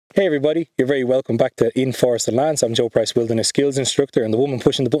Hey everybody, you're very welcome back to In Forest and Lands. I'm Joe Price, Wilderness Skills Instructor, and the woman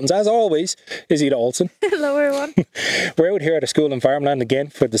pushing the buttons, as always, is Ida Olsen. Hello everyone. We're out here at a school in farmland again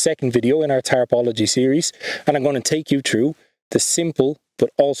for the second video in our Tarpology series, and I'm going to take you through the simple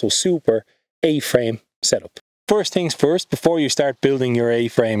but also super A-frame setup. First things first, before you start building your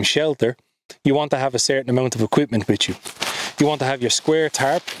A-frame shelter, you want to have a certain amount of equipment with you. You want to have your square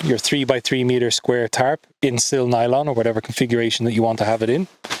tarp, your 3x3 meter square tarp in sill nylon or whatever configuration that you want to have it in.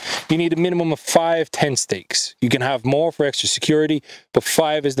 You need a minimum of 5 tent stakes. You can have more for extra security, but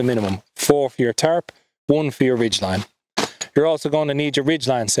 5 is the minimum. 4 for your tarp, 1 for your ridgeline. You're also going to need your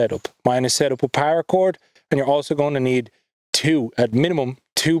ridgeline setup. Mine is set up with paracord, and you're also going to need at minimum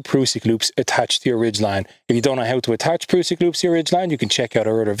 2 Prusik loops attached to your ridgeline. If you don't know how to attach Prusik loops to your ridgeline, you can check out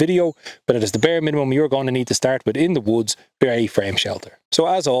our other video, but it is the bare minimum you're going to need to start with in the woods for your A-frame shelter. So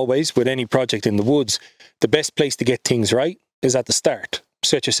as always, with any project in the woods, the best place to get things right is at the start.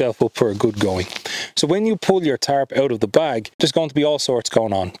 Set yourself up for a good going. So when you pull your tarp out of the bag, there's going to be all sorts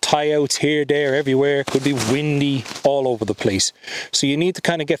going on. Tie outs here, there, everywhere. Could be windy all over the place. So you need to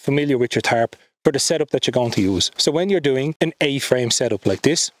kind of get familiar with your tarp for the setup that you're going to use. So when you're doing an A-frame setup like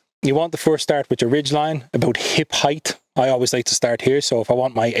this, you want to first start with your ridgeline about hip height. I always like to start here. So if I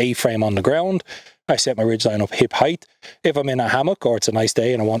want my A-frame on the ground, I set my ridgeline up hip height. If I'm in a hammock or it's a nice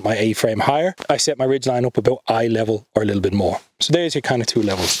day and I want my A-frame higher, I set my ridgeline up about eye level or a little bit more. So there's your kind of 2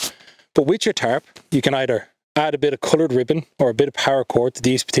 levels. But with your tarp, you can either add a bit of coloured ribbon or a bit of paracord to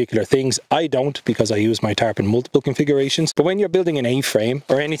these particular things. I don't, because I use my tarp in multiple configurations. But when you're building an A-frame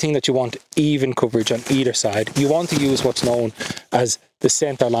or anything that you want even coverage on either side, you want to use what's known as the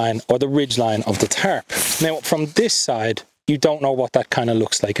centre line or the ridge line of the tarp. Now from this side, you don't know what that kind of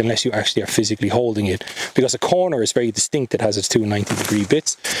looks like unless you actually are physically holding it, because a corner is very distinct. It has its 2 90-degree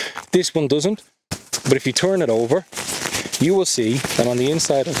bits. This one doesn't, but if you turn it over, you will see that on the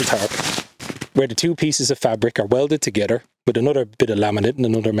inside of the tarp, where the 2 pieces of fabric are welded together with another bit of laminate and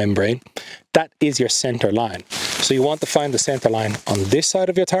another membrane, that is your center line. So you want to find the center line on this side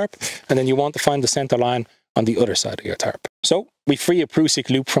of your tarp, and then you want to find the center line on the other side of your tarp. So we free a Prusik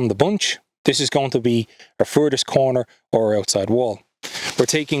loop from the bunch. This is going to be our furthest corner or our outside wall. We're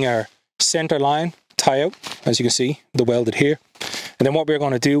taking our center line tie out, as you can see, the welded here. And then what we're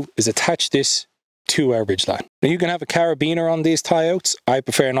going to do is attach this to our ridge line. Now you can have a carabiner on these tie outs. I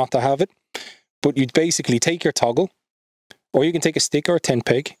prefer not to have it. But you basically take your toggle, or you can take a stick or a tent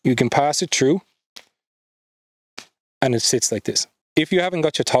peg. You can pass it through, and it sits like this. If you haven't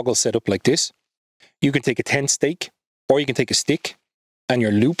got your toggle set up like this, you can take a tent stake, or you can take a stick and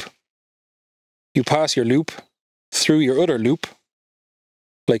your loop. You pass your loop through your other loop,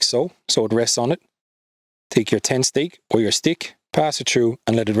 like so it rests on it. Take your tent stake or your stick, pass it through,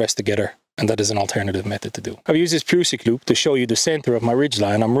 and let it rest together. And that is an alternative method to do. I've used this Prusik loop to show you the center of my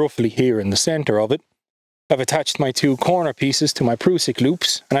ridgeline. I'm roughly here in the center of it. I've attached my 2 corner pieces to my Prusik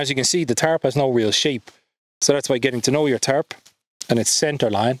loops. And as you can see, the tarp has no real shape. So that's why getting to know your tarp and its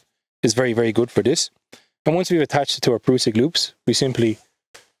center line is very, very good for this. And once we've attached it to our Prusik loops, we simply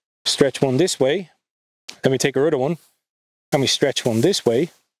stretch one this way. Then we take our other one and we stretch one this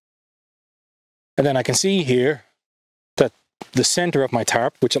way. And then I can see here that the center of my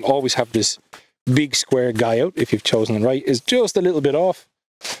tarp, which will always have this big square guy out if you've chosen it right, is just a little bit off.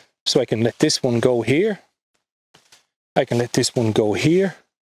 So I can let this one go here. I can let this one go here.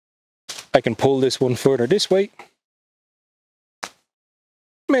 I can pull this one further this way.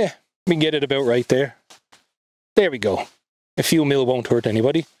 Meh, we can get it about right there. There we go. A few mil won't hurt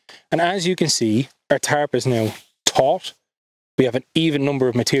anybody. And as you can see, our tarp is now taut. We have an even number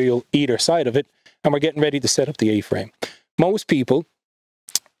of material either side of it, and we're getting ready to set up the A-frame. Most people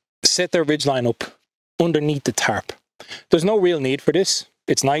set their ridgeline up underneath the tarp. There's no real need for this.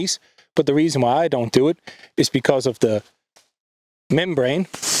 It's nice, but the reason why I don't do it is because of the membrane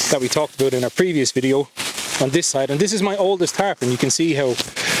that we talked about in our previous video on this side. And this is my oldest tarp, and you can see how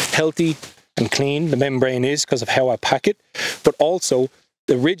healthy and clean the membrane is because of how I pack it. But also,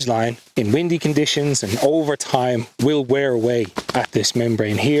 the ridgeline in windy conditions and over time will wear away at this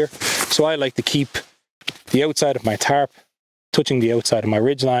membrane here. So I like to keep the outside of my tarp touching the outside of my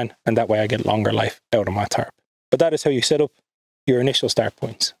ridgeline, and that way I get longer life out of my tarp. But that is how you set up your initial start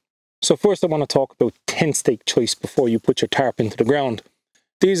points. So first I want to talk about tent stake choice before you put your tarp into the ground.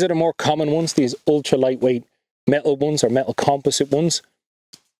 These are the more common ones, these ultra lightweight metal ones or metal composite ones.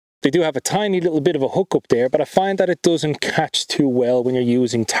 They do have a tiny little bit of a hook up there, but I find that it doesn't catch too well when you're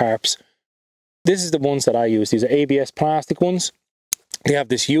using tarps. This is the ones that I use. These are ABS plastic ones. They have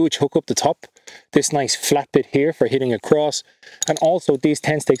this huge hook up the top, this nice flat bit here for hitting across, and also these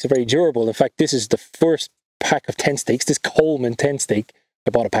tent stakes are very durable. In fact, this is the first pack of tent stakes, this Coleman tent stake,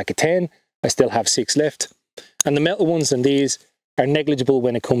 I bought a pack of 10. I still have 6 left. And the metal ones and these are negligible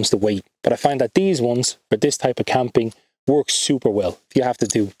when it comes to weight. But I find that these ones, for this type of camping, work super well. If you have to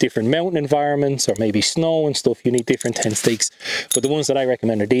do different mountain environments or maybe snow and stuff, you need different tent stakes. But the ones that I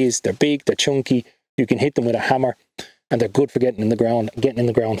recommend are these. They're big, they're chunky, you can hit them with a hammer, and they're good for getting in the ground and getting in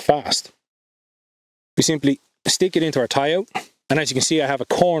the ground fast. We simply stick it into our tie out, and as you can see, I have a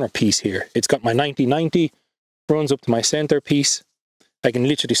corner piece here. It's got my 90-90, runs up to my center piece. I can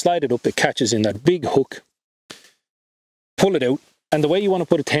literally slide it up, it catches in that big hook, pull it out, and the way you want to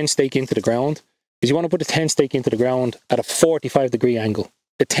put a tent stake into the ground is you want to put a tent stake into the ground at a 45-degree angle.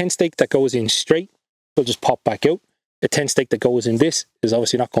 A tent stake that goes in straight will just pop back out. A tent stake that goes in this is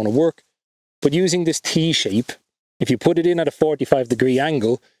obviously not going to work. But using this T shape, if you put it in at a 45-degree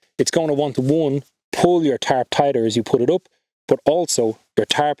angle, it's going to want to, one, pull your tarp tighter as you put it up, but also your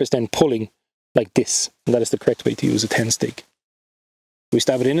tarp is then pulling like this. And that is the correct way to use a tent stake. We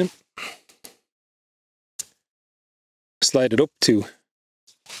stab it in, slide it up to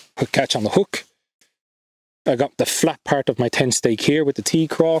catch on the hook. I got the flat part of my tent stake here with the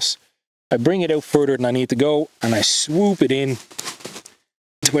T-cross. I bring it out further than I need to go, and I swoop it in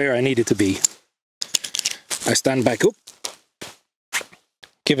to where I need it to be. I stand back up,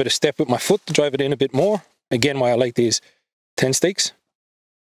 give it a step with my foot to drive it in a bit more. Again, why I like these tent stakes.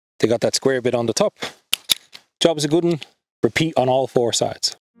 They got that square bit on the top. Job's a good one. Repeat on all 4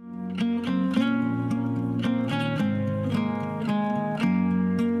 sides.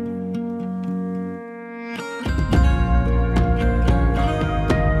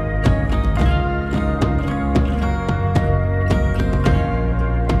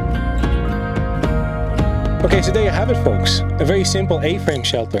 Okay, so there you have it, folks. A very simple A-frame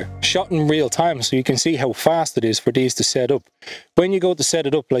shelter, shot in real time, so you can see how fast it is for these to set up. When you go to set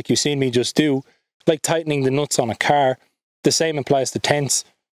it up, like you've seen me just do, like tightening the nuts on a car, the same applies to tents.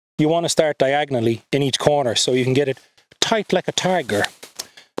 You want to start diagonally in each corner so you can get it tight like a tiger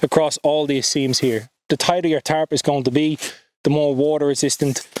across all these seams here. The tighter your tarp is going to be, the more water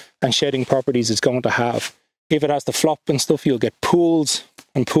resistant and shedding properties it's going to have. If it has the flop and stuff, you'll get pools,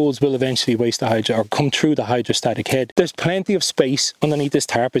 and pools will eventually waste the hydro or come through the hydrostatic head. There's plenty of space underneath this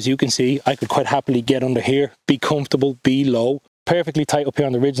tarp, as you can see. I could quite happily get under here, be comfortable, be low, perfectly tight up here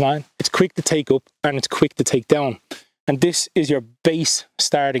on the ridgeline. It's quick to take up and it's quick to take down. And this is your base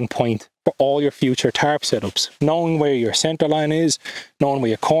starting point for all your future tarp setups. Knowing where your center line is, knowing where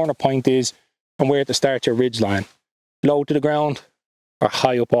your corner point is, and where to start your ridgeline. Low to the ground or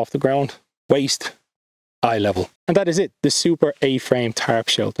high up off the ground, waist, eye level. And that is it, the super A-frame tarp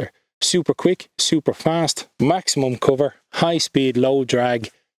shelter. Super quick, super fast, maximum cover, high speed, low drag,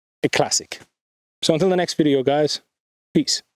 a classic. So until the next video, guys, peace.